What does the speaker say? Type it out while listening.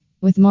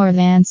With more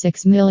than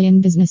 6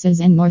 million businesses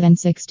and more than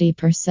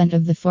 60%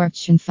 of the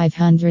Fortune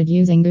 500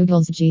 using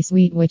Google's G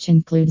Suite, which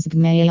includes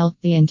Gmail,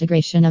 the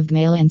integration of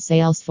Gmail and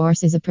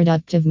Salesforce is a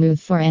productive move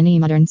for any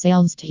modern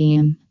sales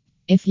team.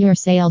 If your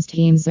sales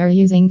teams are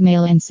using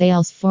Gmail and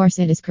Salesforce,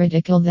 it is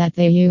critical that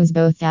they use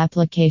both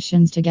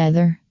applications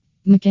together.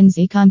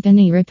 McKinsey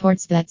Company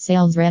reports that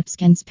sales reps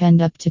can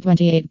spend up to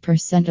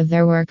 28% of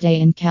their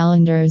workday in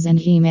calendars and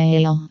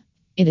email.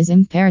 It is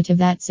imperative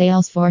that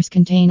Salesforce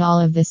contain all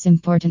of this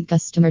important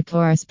customer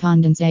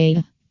correspondence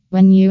data.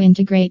 When you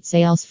integrate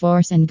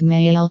Salesforce and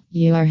Gmail,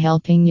 you are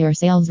helping your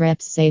sales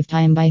reps save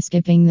time by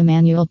skipping the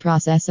manual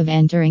process of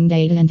entering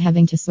data and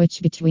having to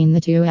switch between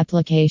the two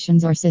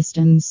applications or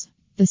systems.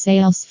 The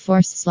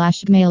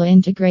Salesforce/Gmail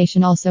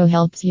integration also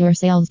helps your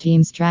sales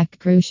teams track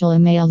crucial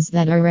emails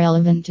that are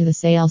relevant to the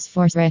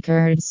Salesforce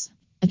records.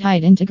 A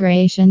tight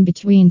integration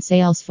between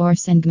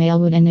Salesforce and Gmail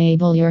would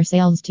enable your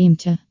sales team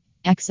to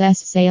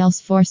access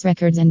Salesforce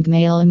records and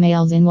Gmail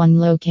emails in one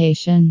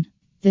location.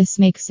 This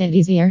makes it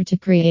easier to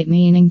create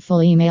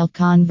meaningful email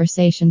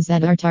conversations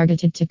that are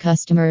targeted to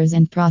customers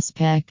and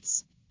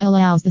prospects.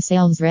 Allows the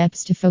sales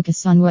reps to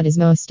focus on what is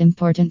most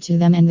important to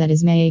them, and that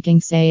is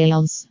making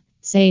sales.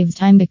 Saves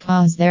time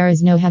because there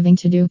is no having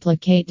to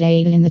duplicate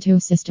data in the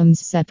two systems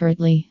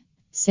separately.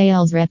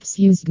 Sales reps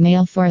use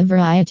Gmail for a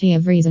variety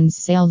of reasons.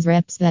 Sales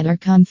reps that are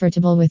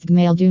comfortable with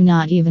Gmail do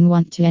not even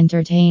want to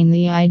entertain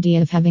the idea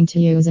of having to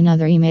use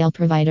another email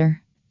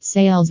provider.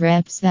 Sales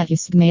reps that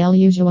use Gmail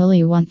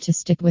usually want to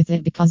stick with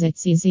it because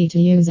it's easy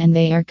to use and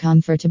they are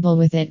comfortable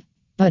with it.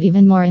 But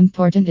even more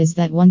important is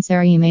that once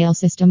their email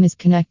system is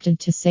connected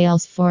to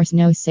Salesforce,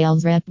 no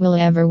sales rep will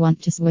ever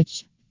want to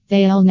switch.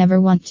 They'll never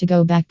want to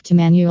go back to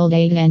manual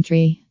data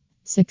entry.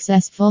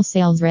 Successful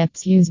sales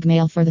reps use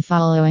Gmail for the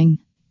following.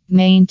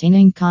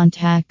 Maintaining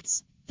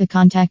contacts. The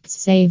contacts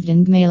saved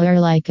in Gmail are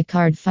like a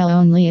card file,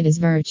 only it is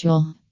virtual.